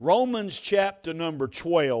Romans chapter number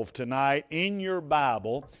 12 tonight in your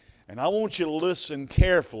Bible, and I want you to listen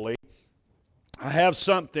carefully. I have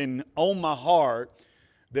something on my heart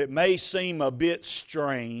that may seem a bit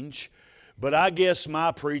strange, but I guess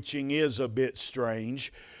my preaching is a bit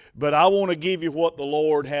strange. But I want to give you what the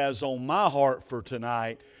Lord has on my heart for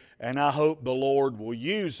tonight, and I hope the Lord will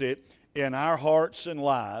use it in our hearts and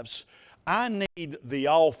lives. I need the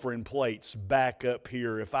offering plates back up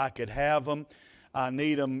here if I could have them. I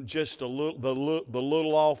need them just a little, the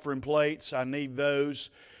little offering plates. I need those,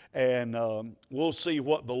 and we'll see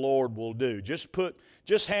what the Lord will do.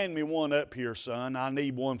 Just hand me one up here, son. I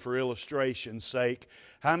need one for illustration's sake.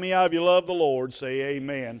 How many of you love the Lord? Say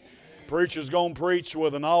amen. Preacher's going to preach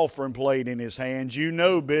with an offering plate in his hands. You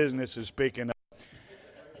know business is picking up.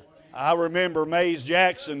 I remember Mays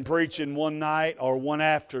Jackson preaching one night or one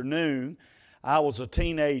afternoon. I was a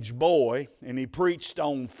teenage boy, and he preached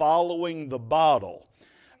on following the bottle.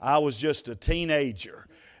 I was just a teenager,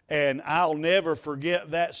 and I'll never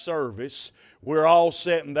forget that service. We're all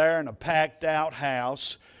sitting there in a packed-out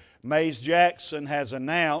house. Mays Jackson has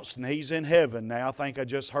announced, and he's in heaven now. I think I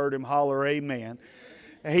just heard him holler amen.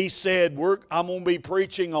 He said, I'm going to be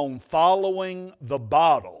preaching on following the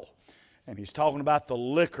bottle. And he's talking about the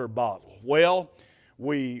liquor bottle. Well,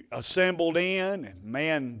 we assembled in, and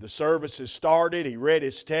man, the service has started. He read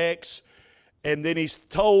his text, and then he's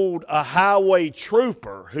told a highway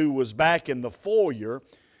trooper who was back in the foyer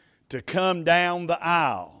to come down the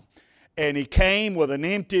aisle. And he came with an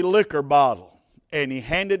empty liquor bottle, and he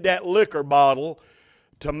handed that liquor bottle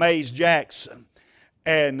to Mays Jackson.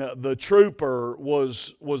 And the trooper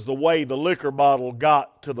was the way the liquor bottle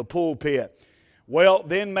got to the pulpit. Well,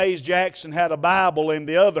 then Mays Jackson had a Bible in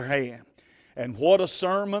the other hand. And what a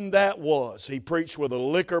sermon that was. He preached with a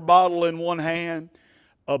liquor bottle in one hand,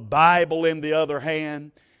 a Bible in the other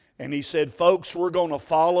hand. And he said, folks, we're going to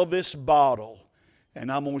follow this bottle,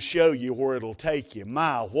 and I'm going to show you where it'll take you.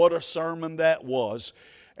 My, what a sermon that was.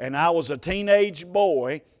 And I was a teenage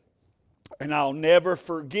boy, and I'll never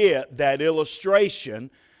forget that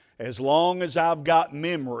illustration as long as I've got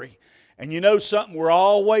memory. And you know something? We're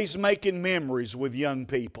always making memories with young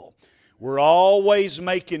people. We're always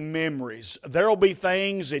making memories. There'll be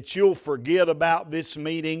things that you'll forget about this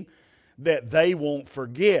meeting that they won't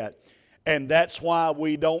forget. And that's why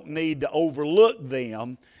we don't need to overlook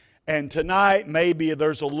them. And tonight, maybe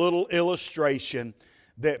there's a little illustration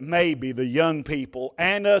that maybe the young people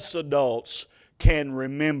and us adults can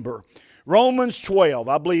remember. Romans 12,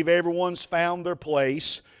 I believe everyone's found their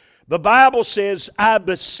place. The Bible says, I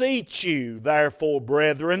beseech you, therefore,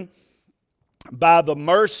 brethren, by the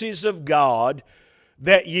mercies of God,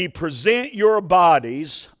 that ye present your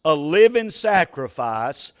bodies a living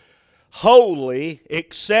sacrifice, holy,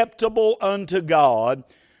 acceptable unto God,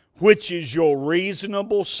 which is your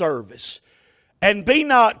reasonable service. And be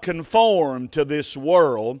not conformed to this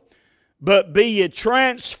world, but be ye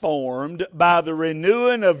transformed by the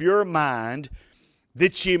renewing of your mind,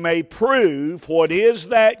 that ye may prove what is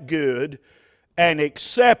that good and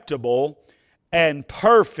acceptable and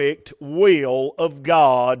perfect will of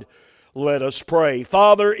God. Let us pray.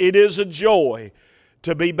 Father, it is a joy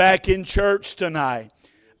to be back in church tonight.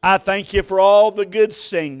 I thank you for all the good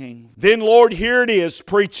singing. Then, Lord, here it is,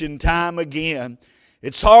 preaching time again.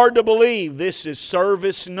 It's hard to believe this is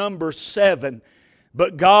service number 7.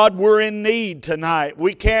 But God, we're in need tonight.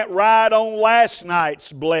 We can't ride on last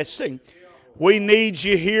night's blessing. We need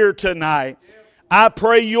you here tonight. I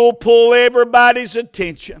pray you'll pull everybody's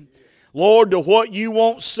attention, Lord, to what you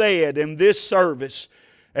want said in this service.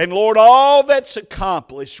 And Lord, all that's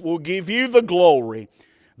accomplished will give you the glory,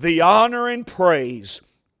 the honor, and praise.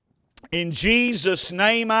 In Jesus'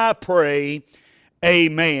 name I pray,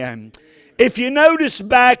 amen. If you notice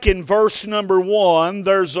back in verse number 1,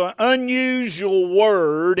 there's an unusual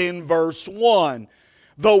word in verse 1,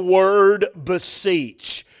 the word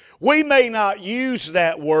beseech. We may not use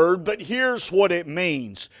that word, but here's what it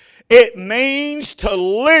means. It means to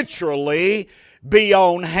literally be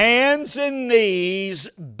on hands and knees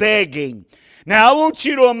begging. Now I want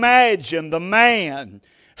you to imagine the man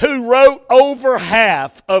who wrote over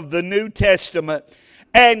half of the New Testament,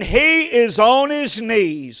 and he is on his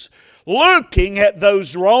knees looking at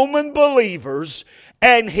those Roman believers,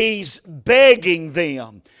 and he's begging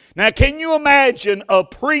them. Now, can you imagine a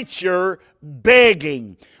preacher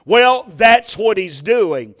begging? Well, that's what he's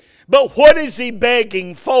doing. But what is he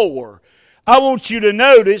begging for? I want you to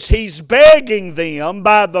notice he's begging them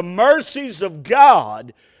by the mercies of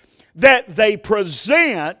God that they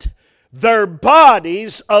present their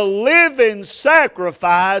bodies a living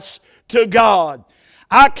sacrifice to God.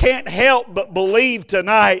 I can't help but believe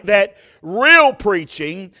tonight that real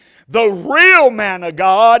preaching, the real man of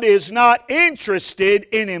God, is not interested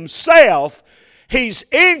in himself. He's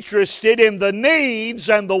interested in the needs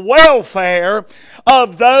and the welfare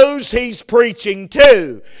of those he's preaching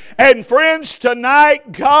to. And friends,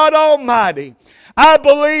 tonight, God Almighty, I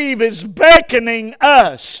believe, is beckoning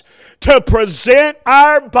us to present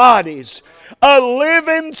our bodies a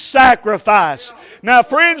living sacrifice. Now,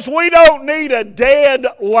 friends, we don't need a dead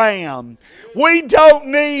lamb. We don't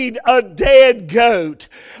need a dead goat.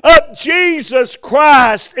 Jesus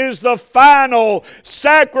Christ is the final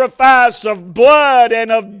sacrifice of blood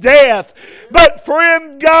and of death. But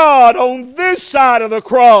friend, God on this side of the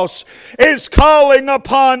cross is calling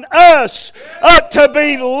upon us to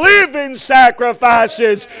be living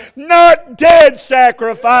sacrifices, not dead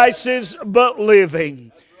sacrifices, but living.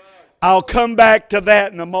 I'll come back to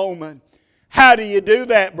that in a moment. How do you do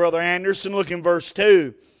that, Brother Anderson? Look in verse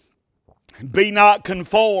 2. Be not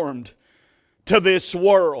conformed to this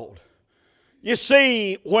world. You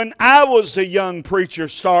see, when I was a young preacher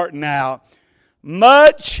starting out,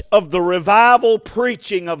 much of the revival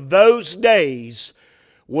preaching of those days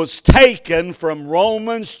was taken from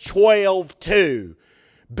Romans 12:2.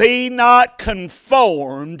 Be not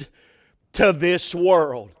conformed to this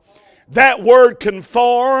world. That word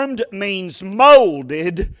conformed means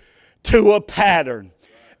molded to a pattern.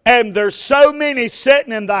 And there's so many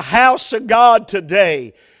sitting in the house of God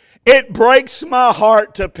today, it breaks my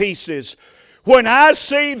heart to pieces when I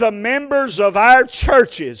see the members of our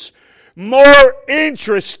churches more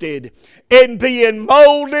interested in being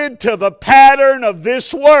molded to the pattern of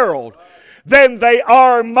this world than they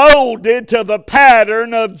are molded to the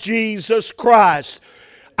pattern of Jesus Christ.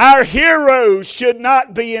 Our heroes should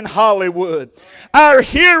not be in Hollywood. Our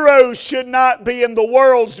heroes should not be in the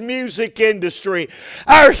world's music industry.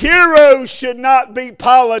 Our heroes should not be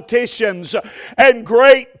politicians and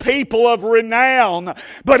great people of renown.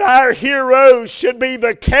 But our heroes should be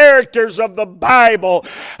the characters of the Bible.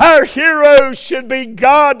 Our heroes should be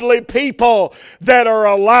godly people that are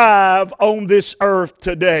alive on this earth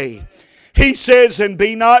today. He says, and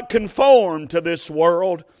be not conformed to this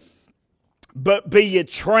world, but be ye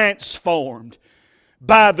transformed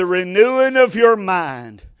by the renewing of your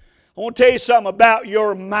mind. I want to tell you something about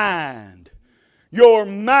your mind. Your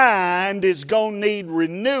mind is going to need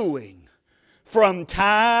renewing from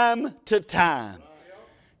time to time.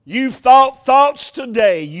 You've thought thoughts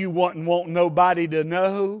today you wouldn't want nobody to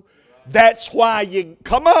know. That's why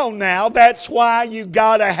come on now, that's why you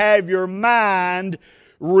got to have your mind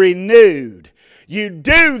renewed. You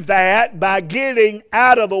do that by getting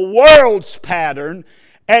out of the world's pattern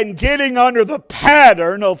and getting under the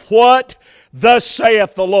pattern of what thus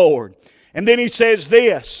saith the Lord. And then he says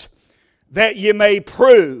this, that you may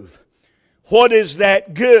prove what is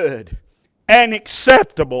that good and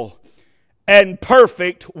acceptable and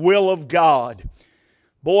perfect will of God.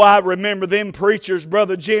 Boy, I remember them preachers,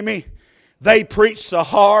 Brother Jimmy. They preached so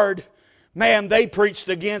hard. Man, they preached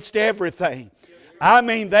against everything. I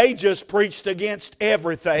mean, they just preached against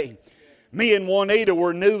everything. Me and Juanita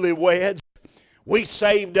were newlyweds. We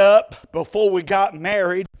saved up before we got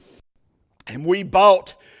married, and we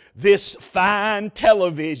bought this fine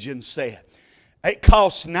television set. It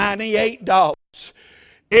cost $98.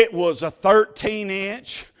 It was a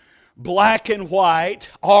 13-inch black and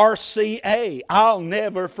white RCA. I'll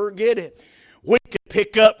never forget it. We could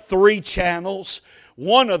pick up 3 channels.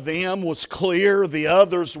 One of them was clear, the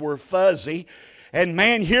others were fuzzy. And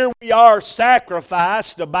man, here we are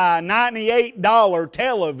sacrificed to buy a $98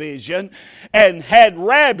 television and had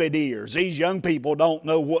rabbit ears. These young people don't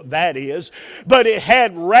know what that is. But it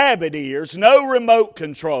had rabbit ears, no remote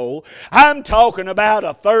control. I'm talking about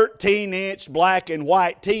a 13-inch black and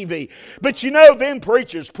white TV. But you know, them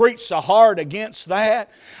preachers preach so hard against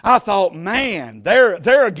that. I thought, man,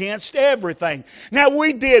 they're against everything. Now,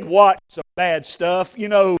 we did watch some bad stuff, you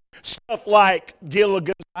know, stuff like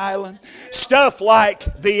Gilligan's Island, stuff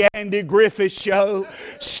like The Andy Griffith Show,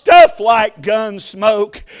 stuff like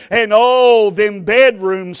Gunsmoke, and them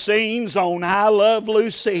bedroom scenes on I Love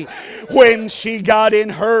Lucy when she got in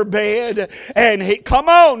her bed. And come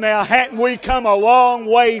on now, hadn't we come a long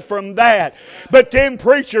way from that? But them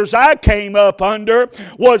preachers I came up under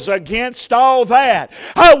was against all that.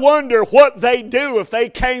 I wonder what they'd do if they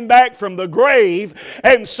came back from the grave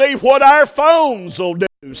and see what our phones will do.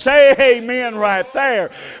 Say amen right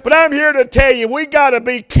there. But I'm here to tell you, we got to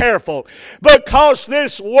be careful, because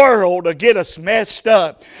this world will get us messed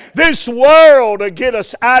up. This world will get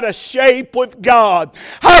us out of shape with God.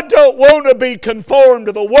 I don't want to be conformed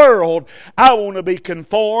to the world. I want to be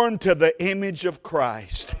conformed to the image of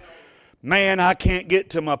Christ. Man, I can't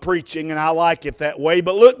get to my preaching, and I like it that way.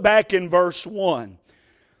 But look back in verse 1.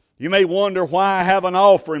 You may wonder why I have an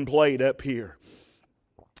offering plate up here.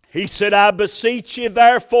 He said, I beseech you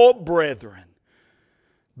therefore, brethren,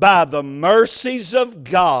 by the mercies of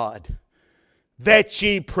God, that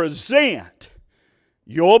ye present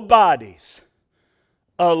your bodies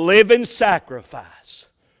a living sacrifice,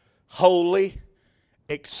 holy,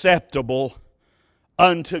 acceptable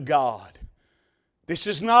unto God. This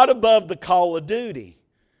is not above the call of duty.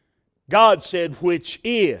 God said, which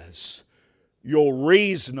is your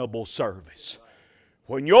reasonable service.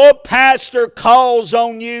 When your pastor calls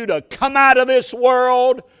on you to come out of this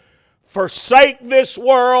world, forsake this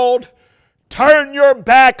world, turn your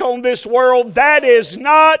back on this world, that is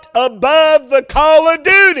not above the call of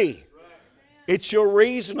duty. It's your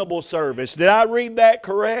reasonable service. Did I read that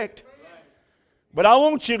correct? But I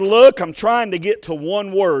want you to look, I'm trying to get to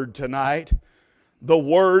one word tonight. The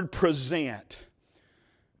word present.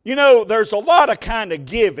 You know, there's a lot of kind of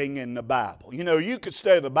giving in the Bible. You know, you could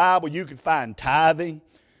study the Bible, you could find tithing.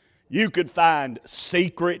 You could find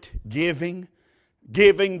secret giving.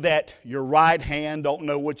 Giving that your right hand don't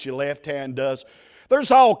know what your left hand does.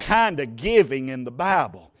 There's all kind of giving in the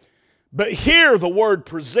Bible. But here the word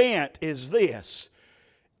present is this.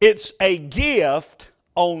 It's a gift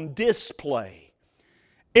on display.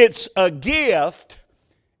 It's a gift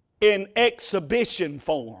in exhibition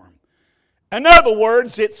form. In other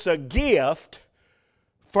words, it's a gift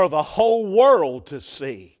for the whole world to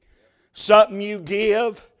see. Something you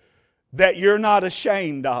give that you're not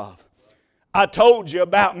ashamed of. I told you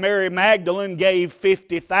about Mary Magdalene gave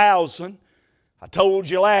 50,000. I told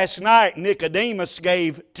you last night Nicodemus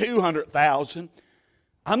gave 200,000.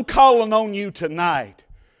 I'm calling on you tonight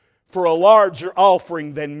for a larger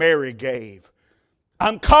offering than Mary gave.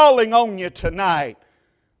 I'm calling on you tonight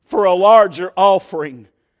for a larger offering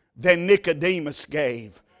than Nicodemus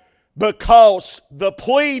gave. Because the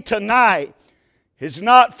plea tonight is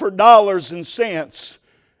not for dollars and cents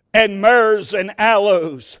and myrrhs and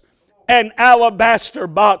aloes and alabaster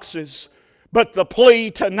boxes. But the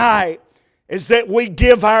plea tonight is that we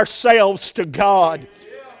give ourselves to God.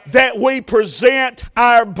 That we present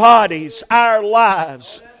our bodies, our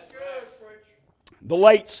lives. The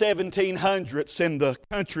late 1700s in the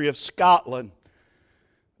country of Scotland,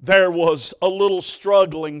 there was a little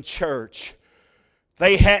struggling church.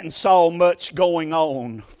 They hadn't saw much going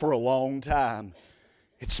on for a long time.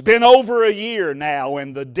 It's been over a year now,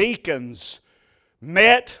 and the deacons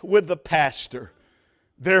met with the pastor.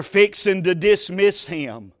 They're fixing to dismiss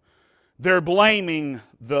him. They're blaming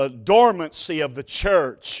the dormancy of the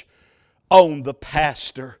church on the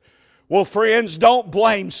pastor. Well, friends, don't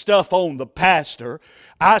blame stuff on the pastor.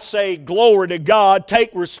 I say, glory to God, take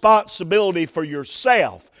responsibility for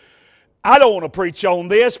yourself. I don't want to preach on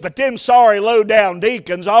this, but them sorry low-down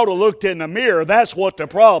deacons ought to looked in the mirror. That's what the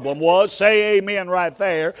problem was. Say amen right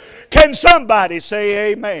there. Can somebody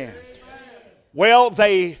say amen? Well,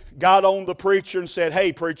 they got on the preacher and said,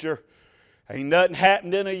 hey, preacher, ain't nothing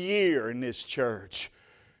happened in a year in this church,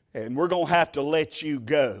 and we're going to have to let you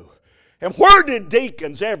go. And where did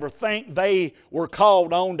deacons ever think they were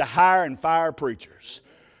called on to hire and fire preachers?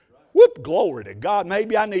 Whoop, glory to God.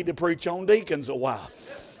 Maybe I need to preach on deacons a while.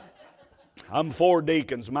 I'm for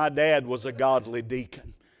deacons. My dad was a godly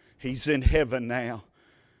deacon. He's in heaven now.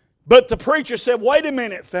 But the preacher said, wait a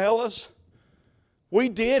minute, fellas. We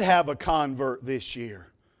did have a convert this year.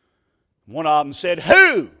 One of them said,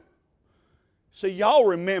 who? So y'all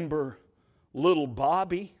remember little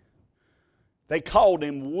Bobby? They called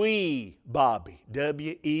him Wee Bobby,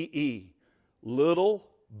 W-E-E, little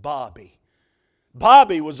Bobby.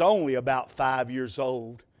 Bobby was only about 5 years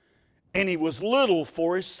old, and he was little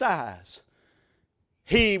for his size.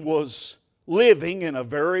 He was living in a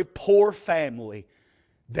very poor family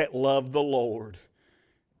that loved the Lord.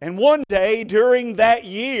 And one day during that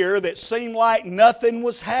year that seemed like nothing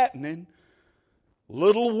was happening,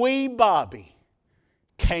 little wee Bobby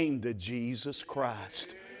came to Jesus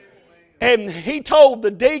Christ. And he told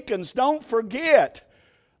the deacons, don't forget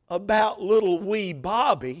about little wee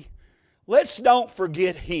Bobby. Let's don't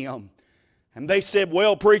forget him. And they said,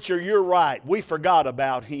 well, preacher, you're right. We forgot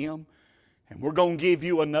about him. And we're going to give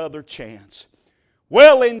you another chance.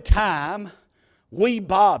 Well, in time, wee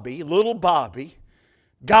Bobby, little Bobby,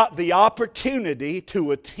 got the opportunity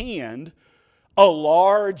to attend a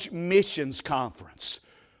large missions conference.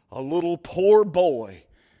 A little poor boy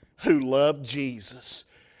who loved Jesus.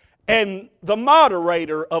 And the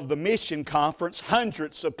moderator of the mission conference,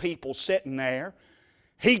 hundreds of people sitting there,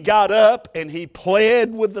 he got up and he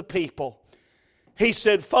pled with the people. He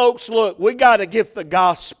said, folks, look, we got to get the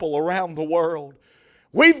gospel around the world.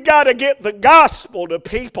 We've got to get the gospel to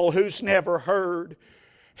people who's never heard.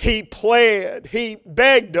 He pled. He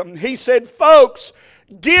begged them. He said, folks,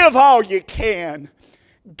 give all you can.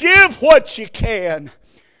 Give what you can.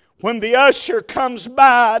 When the usher comes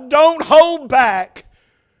by, don't hold back.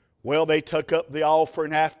 Well, they took up the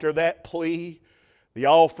offering after that plea. The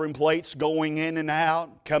offering plates going in and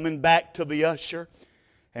out, coming back to the usher.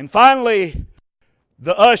 And finally,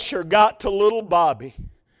 the usher got to little Bobby.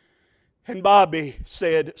 And Bobby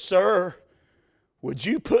said, sir, would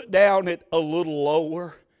you put down it a little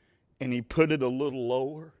lower? And he put it a little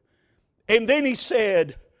lower. And then he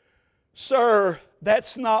said, sir,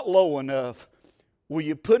 that's not low enough. Will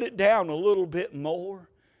you put it down a little bit more?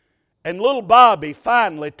 And little Bobby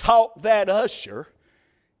finally talked that usher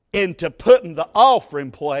into putting the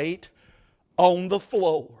offering plate on the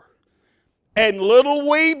floor. And little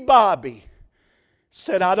wee Bobby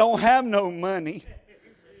said, I don't have no money,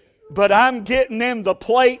 but I'm getting in the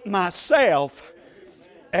plate myself,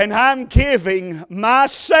 and I'm giving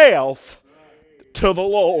myself to the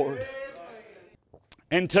Lord.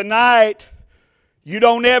 And tonight, you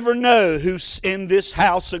don't ever know who's in this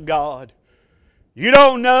house of God. You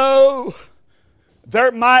don't know.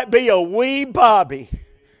 There might be a wee Bobby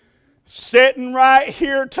sitting right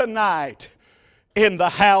here tonight in the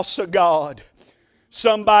house of God.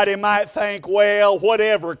 Somebody might think, well,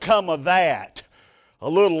 whatever come of that? A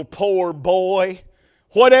little poor boy.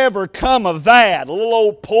 Whatever come of that? A little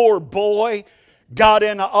old poor boy got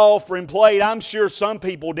in an offering plate. I'm sure some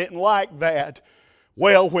people didn't like that.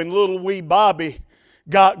 Well, when little wee Bobby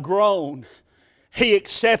got grown, he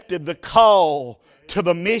accepted the call to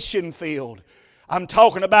the mission field. I'm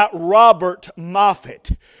talking about Robert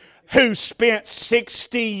Moffat, who spent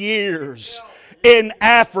 60 years in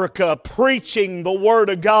Africa preaching the Word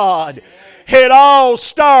of God. It all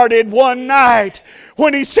started one night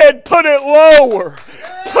when he said, put it lower,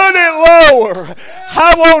 put it lower.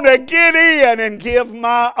 I want to get in and give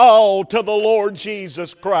my all to the Lord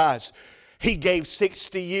Jesus Christ. He gave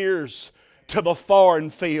 60 years to the foreign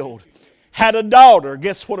field. Had a daughter.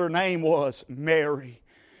 Guess what her name was? Mary.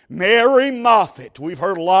 Mary Moffat. We've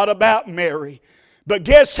heard a lot about Mary. But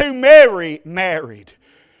guess who Mary married?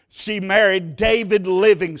 She married David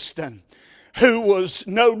Livingstone, who was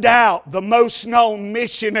no doubt the most known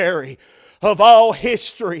missionary of all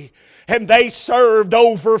history. And they served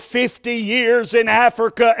over 50 years in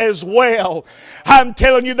Africa as well. I'm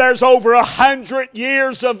telling you, there's over 100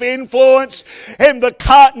 years of influence in the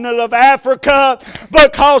continent of Africa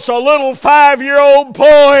because a little 5-year-old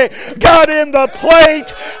boy got in the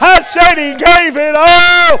plate. I said he gave it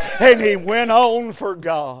all and he went on for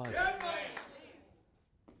God.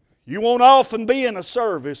 You won't often be in a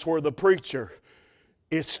service where the preacher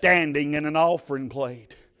is standing in an offering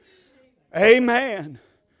plate. Amen.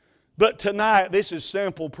 But tonight, this is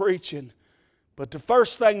simple preaching. But the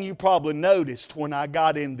first thing you probably noticed when I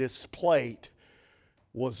got in this plate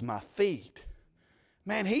was my feet.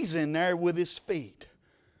 Man, he's in there with his feet.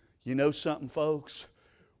 You know something, folks?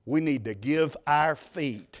 We need to give our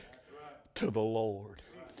feet to the Lord.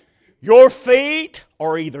 Your feet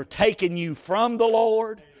are either taking you from the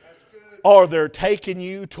Lord or they're taking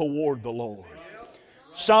you toward the Lord.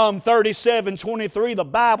 Psalm 37:23, the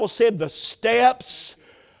Bible said, the steps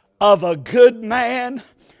of a good man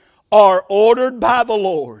are ordered by the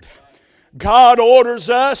Lord. God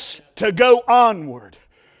orders us to go onward.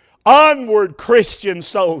 Onward, Christian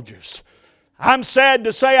soldiers. I'm sad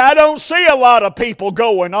to say I don't see a lot of people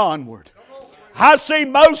going onward. I see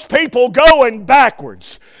most people going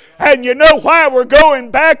backwards. And you know why we're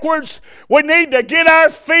going backwards? We need to get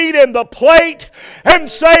our feet in the plate and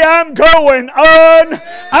say, I'm going on.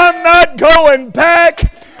 I'm not going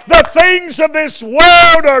back. The things of this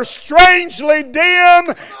world are strangely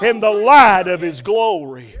dim in the light of His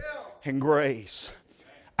glory and grace.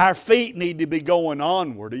 Our feet need to be going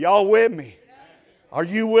onward. Are y'all with me? Are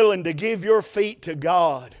you willing to give your feet to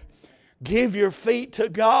God? Give your feet to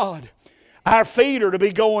God. Our feet are to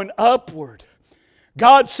be going upward.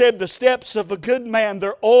 God said the steps of a good man,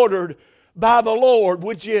 they're ordered by the Lord.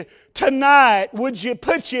 Would you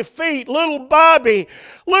put your feet, little Bobby,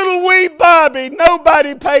 little wee Bobby,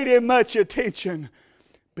 nobody paid him much attention,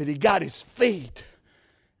 but he got his feet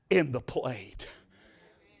in the plate.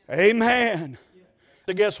 Amen.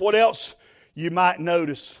 So guess what else you might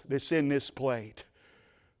notice that's in this plate?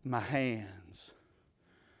 My hands.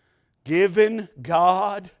 Giving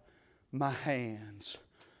God my hands.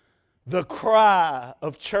 The cry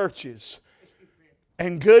of churches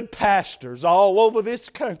and good pastors all over this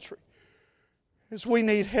country is we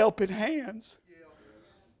need helping hands.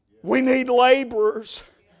 We need laborers.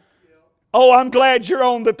 Oh, I'm glad you're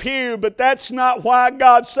on the pew, but that's not why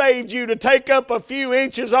God saved you, to take up a few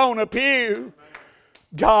inches on a pew.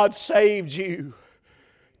 God saved you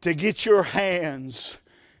to get your hands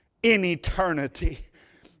in eternity.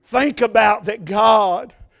 Think about that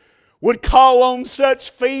God would call on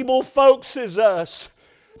such feeble folks as us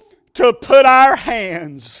to put our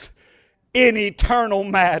hands in eternal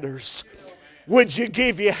matters. Would you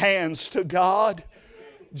give your hands to God?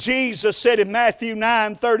 Jesus said in Matthew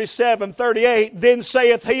 9:37-38, Then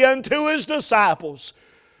saith He unto His disciples,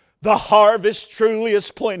 The harvest truly is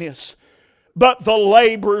plenteous, but the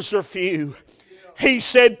laborers are few. He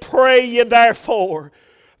said, Pray ye therefore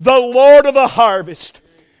the Lord of the harvest,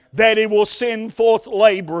 that He will send forth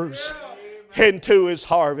laborers into His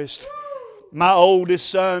harvest. My oldest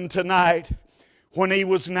son tonight, when he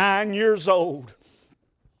was 9 years old,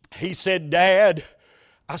 he said, Dad,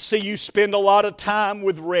 I see you spend a lot of time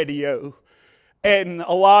with radio and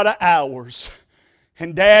a lot of hours.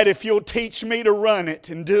 And Dad, if you'll teach me to run it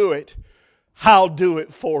and do it, I'll do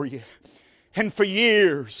it for you. And for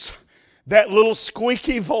years, that little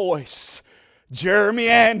squeaky voice, Jeremy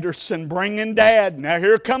Anderson, bringing Dad. Now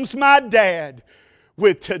here comes my dad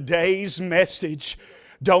with today's message.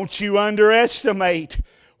 Don't you underestimate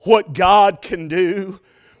what God can do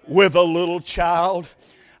with a little child.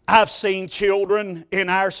 I've seen children in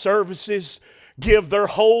our services give their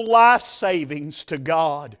whole life savings to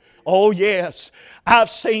God. Oh yes, I've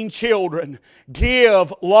seen children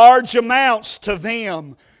give large amounts to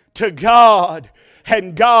them, to God,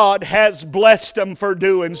 and God has blessed them for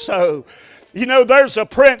doing so. You know, there's a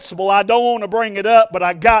principle, I don't want to bring it up, but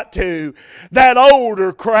I got to. That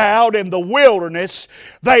older crowd in the wilderness,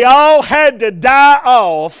 they all had to die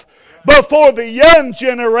off before the young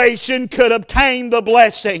generation could obtain the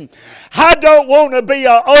blessing. I don't want to be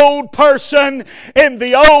an old person in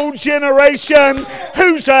the old generation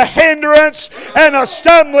who's a hindrance and a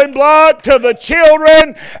stumbling block to the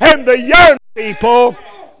children and the young people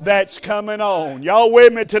that's coming on. Y'all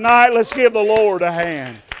with me tonight? Let's give the Lord a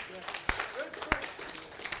hand.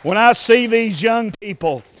 When I see these young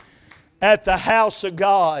people at the house of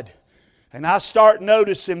God and I start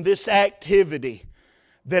noticing this activity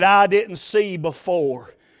that I didn't see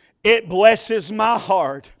before, it blesses my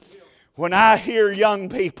heart when I hear young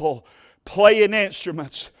people playing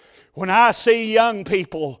instruments, when I see young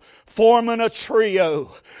people forming a trio,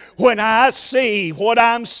 when I see what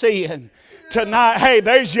I'm seeing tonight. Hey,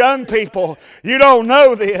 there's young people, you don't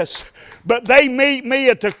know this, but they meet me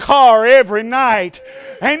at the car every night.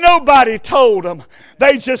 Ain't nobody told them.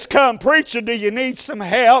 They just come, Preacher, do you need some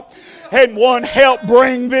help? And one help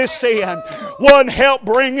bring this in. One help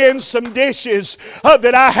bring in some dishes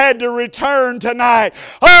that I had to return tonight.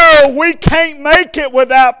 Oh, we can't make it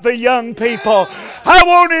without the young people. I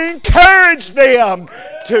want to encourage them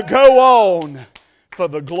to go on for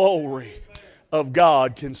the glory of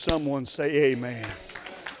God. Can someone say amen?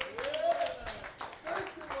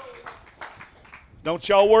 Don't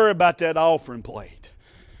y'all worry about that offering plate.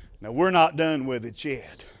 Now, we're not done with it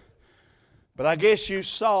yet. But I guess you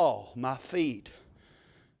saw my feet.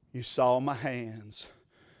 You saw my hands.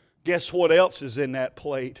 Guess what else is in that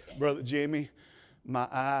plate, Brother Jimmy? My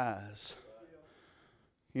eyes.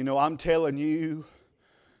 You know, I'm telling you,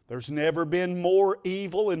 there's never been more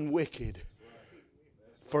evil and wicked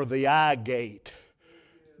for the eye gate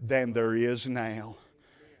than there is now.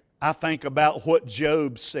 I think about what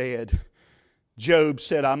Job said. Job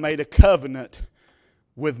said, I made a covenant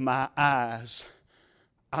with my eyes.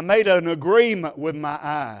 I made an agreement with my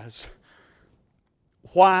eyes.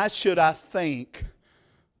 Why should I think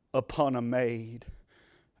upon a maid?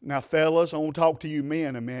 Now, fellas, I want to talk to you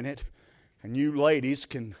men a minute, and you ladies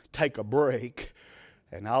can take a break,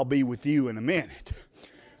 and I'll be with you in a minute.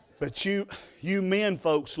 But you men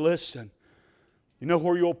folks, listen. You know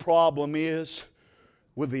where your problem is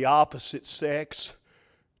with the opposite sex?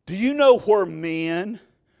 Do you know where men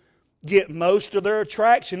get most of their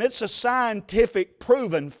attraction? It's a scientific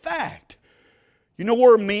proven fact. You know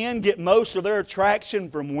where men get most of their attraction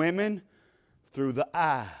from women? Through the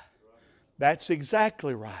eye. That's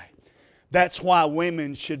exactly right. That's why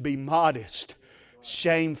women should be modest,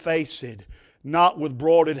 shamefaced, not with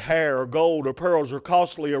broided hair or gold or pearls or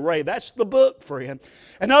costly array. That's the book, friend.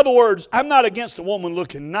 In other words, I'm not against a woman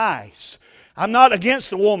looking nice. I'm not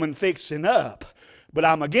against a woman fixing up. But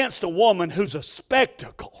I'm against a woman who's a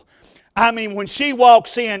spectacle. I mean, when she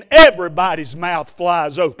walks in, everybody's mouth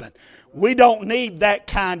flies open. We don't need that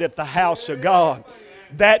kind at the house of God.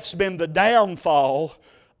 That's been the downfall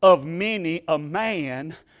of many a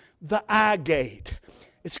man, the eye gate.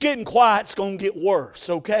 It's getting quiet, it's going to get worse,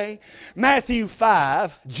 okay? Matthew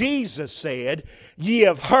 5, Jesus said, Ye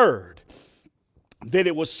have heard that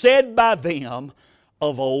it was said by them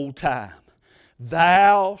of old time,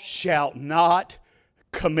 thou shalt not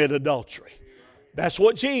commit adultery. That's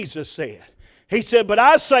what Jesus said. He said, but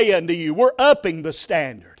I say unto you, we're upping the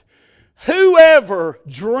standard. Whoever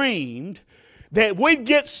dreamed that we'd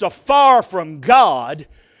get so far from God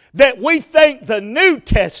that we think the New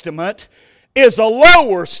Testament is a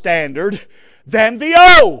lower standard than the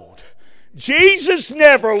Old? Jesus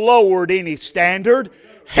never lowered any standard.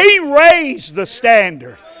 He raised the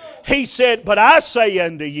standard. He said, but I say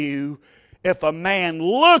unto you, if a man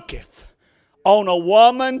looketh on a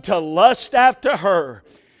woman to lust after her,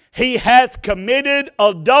 he hath committed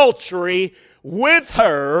adultery with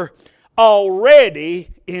her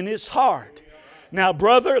already in his heart. Now,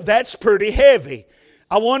 brother, that's pretty heavy.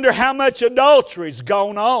 I wonder how much adultery's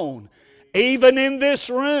gone on, even in this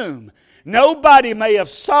room. Nobody may have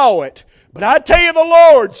saw it, but I tell you the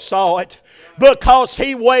Lord saw it, because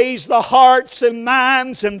He weighs the hearts and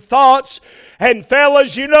minds and thoughts. And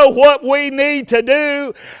fellas, you know what we need to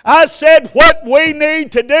do? I said what we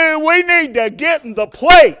need to do, we need to get in the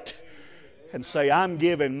plate and say, I'm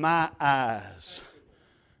giving my eyes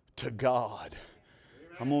to God.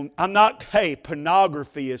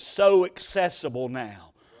 Pornography is so accessible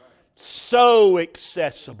now. So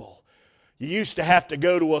accessible. You used to have to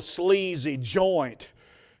go to a sleazy joint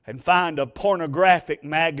and find a pornographic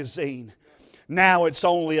magazine. Now it's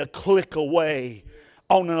only a click away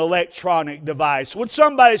on an electronic device. Would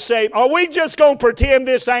somebody say, are we just going to pretend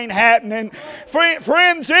this ain't happening?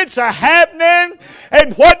 Friends, it's a happening.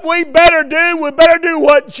 And what we better do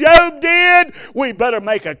what Job did. We better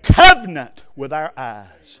make a covenant with our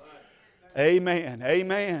eyes. Amen.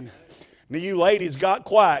 Amen. Now you ladies got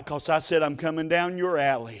quiet because I said I'm coming down your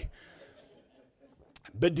alley.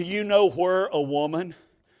 But do you know where a woman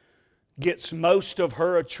gets most of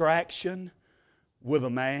her attraction with a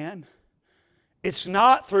man? It's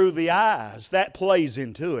not through the eyes. That plays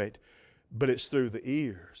into it. But it's through the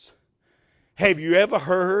ears. Have you ever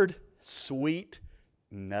heard sweet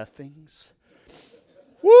nothings?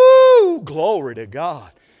 Woo! Glory to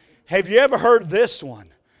God. Have you ever heard this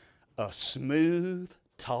one? A smooth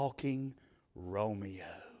talking Romeo.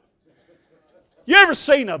 You ever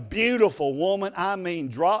seen a beautiful woman? I mean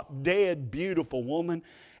drop dead beautiful woman.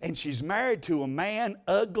 And she's married to a man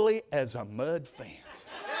ugly as a mud fence.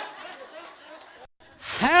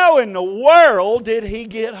 How in the world did he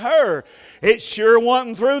get her? It sure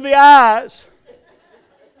wasn't through the eyes.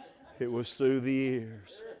 It was through the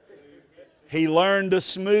ears. He learned to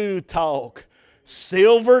smooth talk.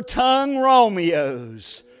 Silver-tongued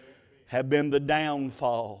Romeos have been the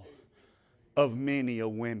downfall of many a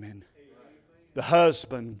women. The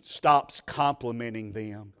husband stops complimenting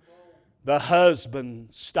them. The husband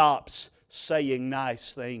stops saying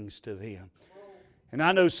nice things to them. And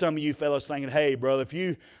I know some of you fellas thinking, hey brother, if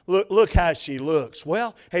you look how she looks.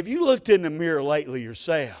 Well, have you looked in the mirror lately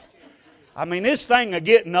yourself? I mean, this thing of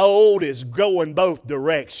getting old is going both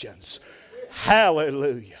directions.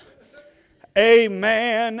 Hallelujah.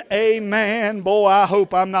 Amen. Amen. Boy, I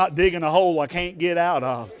hope I'm not digging a hole I can't get out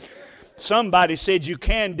of. Somebody said you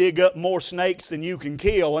can dig up more snakes than you can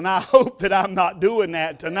kill, and I hope that I'm not doing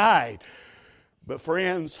that tonight. But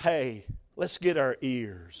friends, hey, let's get our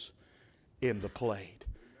ears in the plate.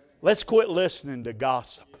 Let's quit listening to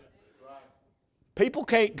gossip. People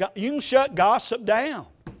can't, you can shut gossip down.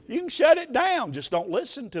 You can shut it down. Just don't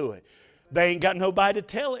listen to it. They ain't got nobody to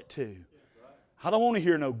tell it to. I don't want to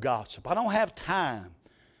hear no gossip. I don't have time.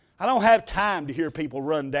 I don't have time to hear people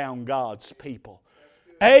run down God's people.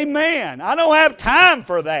 Amen. I don't have time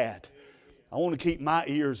for that. I want to keep my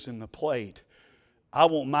ears in the plate. I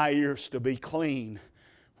want my ears to be clean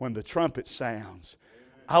when the trumpet sounds.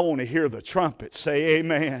 I want to hear the trumpet say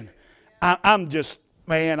amen. I'm just,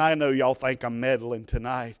 man, I know y'all think I'm meddling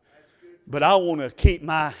tonight. But I want to keep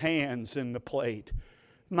my hands in the plate.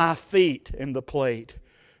 My feet in the plate.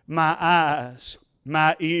 My eyes,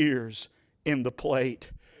 my ears in the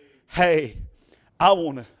plate. Hey, I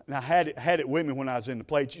want to, and I had it with me when I was in the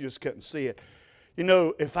plate. You just couldn't see it. You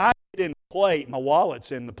know, if I get in the plate, my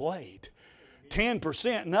wallet's in the plate.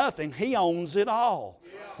 10% nothing, He owns it all.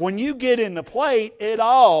 When you get in the plate, it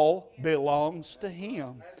all belongs to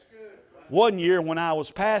Him. One year when I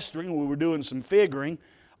was pastoring, we were doing some figuring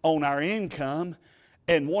on our income.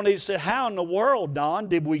 And one of you said, how in the world, Don,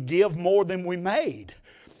 did we give more than we made?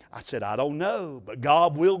 I said, I don't know, but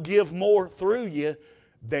God will give more through you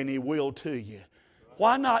than He will to you.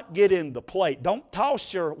 Why not get in the plate? Don't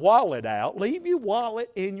toss your wallet out. Leave your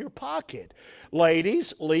wallet in your pocket.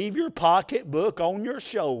 Ladies, leave your pocketbook on your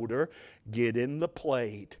shoulder. Get in the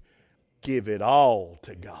plate. Give it all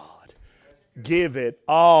to God. Give it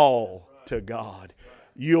all to God.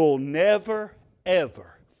 You'll never,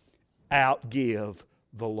 ever outgive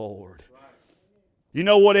the Lord. You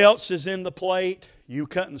know what else is in the plate? You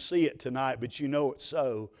couldn't see it tonight, but you know it's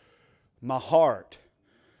so. My heart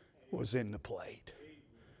was in the plate.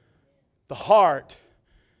 The heart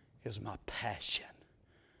is my passion.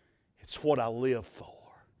 It's what I live for.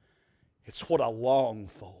 It's what I long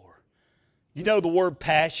for. You know the word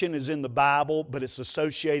passion is in the Bible, but it's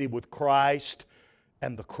associated with Christ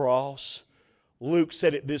and the cross. Luke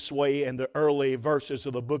said it this way in the early verses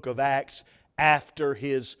of the book of Acts, after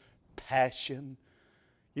His passion.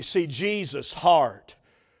 You see, Jesus' heart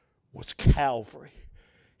was Calvary.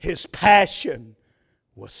 His passion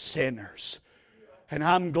was sinners. And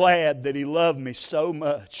I'm glad that He loved me so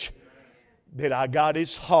much that I got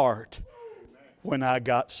His heart when I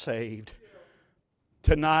got saved.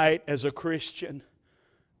 Tonight, as a Christian,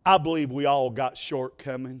 I believe we all got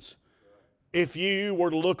shortcomings. If you were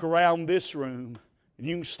to look around this room, and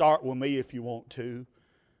you can start with me if you want to,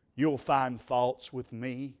 you'll find faults with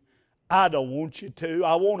me. I don't want you to.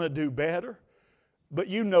 I want to do better. But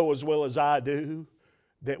you know as well as I do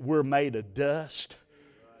that we're made of dust.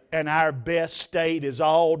 And our best state is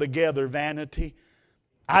altogether vanity.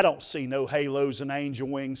 I don't see no halos and angel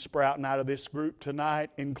wings sprouting out of this group tonight,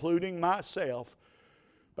 including myself.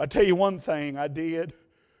 But I tell you one thing I did.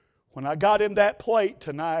 When I got in that plate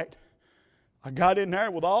tonight, I got in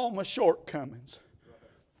there with all my shortcomings.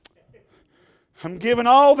 I'm giving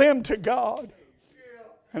all them to God.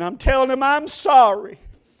 And I'm telling Him I'm sorry.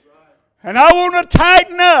 And I want to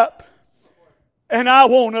tighten up. And I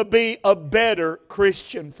want to be a better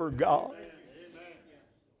Christian for God.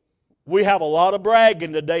 We have a lot of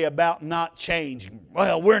bragging today about not changing.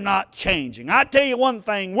 Well, we're not changing. I tell you one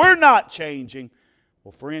thing, we're not changing.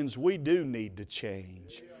 Well, friends, we do need to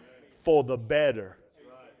change for the better,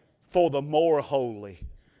 for the more holy,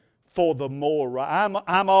 for the more right.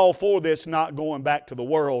 I'm all for this not going back to the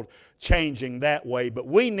world, changing that way, but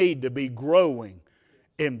we need to be growing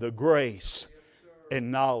in the grace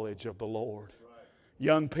and knowledge of the Lord.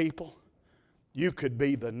 Young people, you could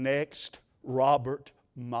be the next Robert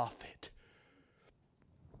Moffat.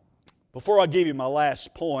 Before I give you my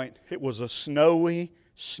last point, it was a snowy,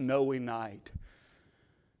 snowy night.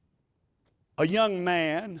 A young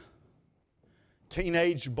man,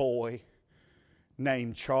 teenage boy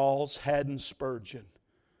named Charles Haddon Spurgeon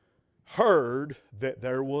heard that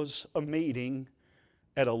there was a meeting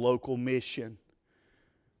at a local mission.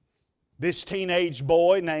 This teenage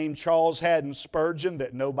boy named Charles Haddon Spurgeon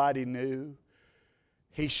that nobody knew,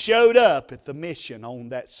 he showed up at the mission on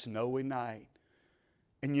that snowy night.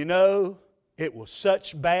 And you know, it was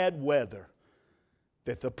such bad weather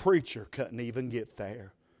that the preacher couldn't even get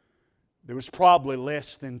there. There was probably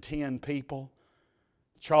less than 10 people.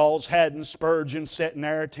 Charles Haddon Spurgeon sitting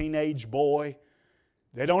there, a teenage boy.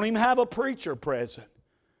 They don't even have a preacher present.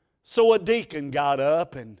 So a deacon got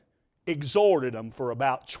up and exhorted them for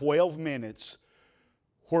about 12 minutes,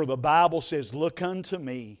 where the Bible says, "Look unto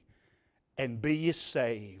me and be ye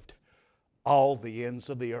saved, all the ends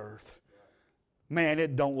of the earth." Man,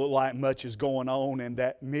 it don't look like much is going on in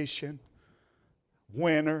that mission.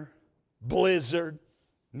 Winter, blizzard,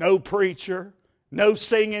 no preacher, no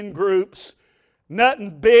singing groups,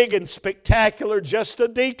 nothing big and spectacular. Just a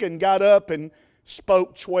deacon got up and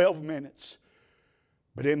spoke 12 minutes.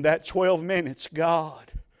 But in that 12 minutes,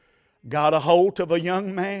 God got a hold of a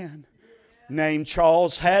young man named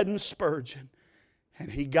Charles Haddon Spurgeon.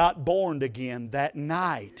 And he got born again that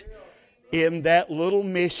night in that little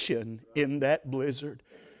mission in that blizzard.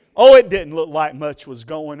 Oh, it didn't look like much was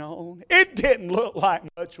going on. It didn't look like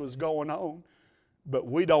much was going on. But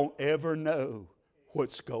we don't ever know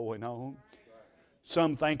what's going on.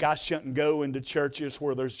 Some think I shouldn't go into churches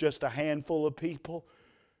where there's just a handful of people.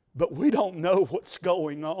 But we don't know what's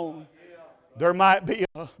going on. There might be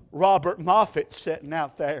a Robert Moffat sitting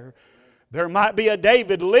out there. There might be a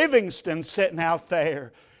David Livingston sitting out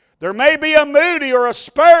there. There may be a Moody or a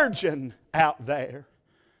Spurgeon out there.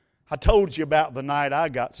 I told you about the night I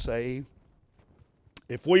got saved.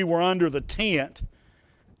 If we were under the tent,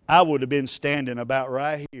 I would have been standing about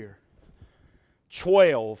right here.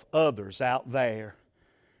 12 others out there.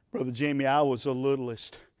 Brother Jimmy, I was the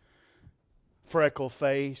littlest. Freckle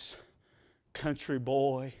face, country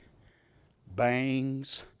boy,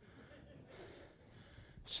 bangs.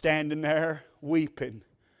 Standing there weeping.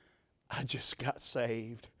 I just got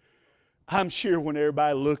saved. I'm sure when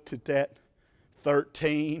everybody looked at that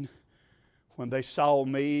 13, when they saw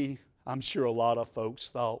me, I'm sure a lot of folks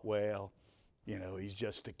thought, well, you know, he's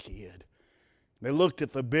just a kid. They looked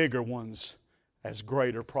at the bigger ones as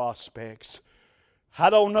greater prospects. I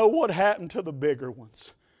don't know what happened to the bigger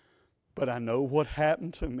ones. but I know what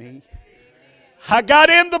happened to me. I got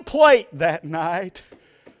in the plate that night.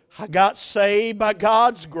 I got saved by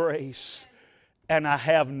God's grace. And I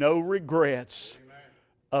have no regrets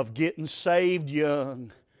of getting saved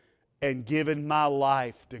young and giving my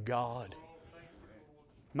life to God.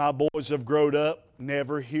 My boys have grown up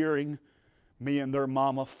never hearing me and their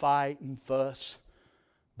mama fight and fuss.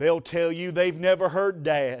 They'll tell you they've never heard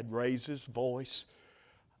Dad raise his voice.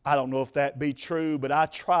 I don't know if that be true, but I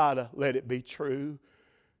try to let it be true.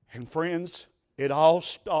 And friends, it all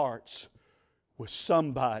starts with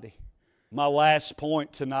somebody. My last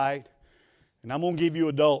point tonight, and I'm going to give you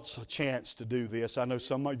adults a chance to do this. I know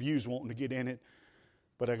some of you's wanting to get in it,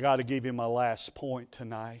 but I got to give you my last point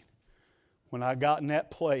tonight. When I got in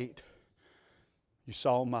that plate, you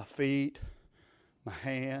saw my feet, my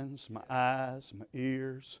hands, my eyes, my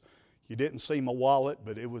ears. You didn't see my wallet,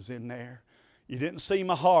 but it was in there. You didn't see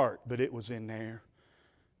my heart, but it was in there.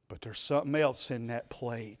 But there's something else in that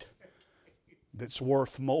plate that's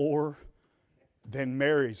worth more than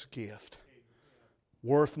Mary's gift.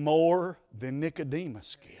 Worth more than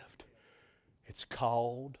Nicodemus' gift. It's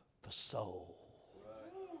called the soul.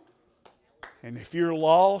 And if you're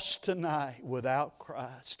lost tonight without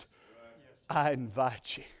Christ, I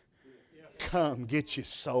invite you. Come get your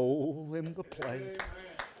soul in the plate.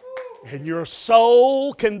 And your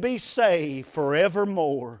soul can be saved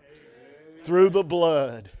forevermore through the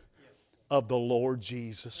blood of the Lord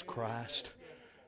Jesus Christ.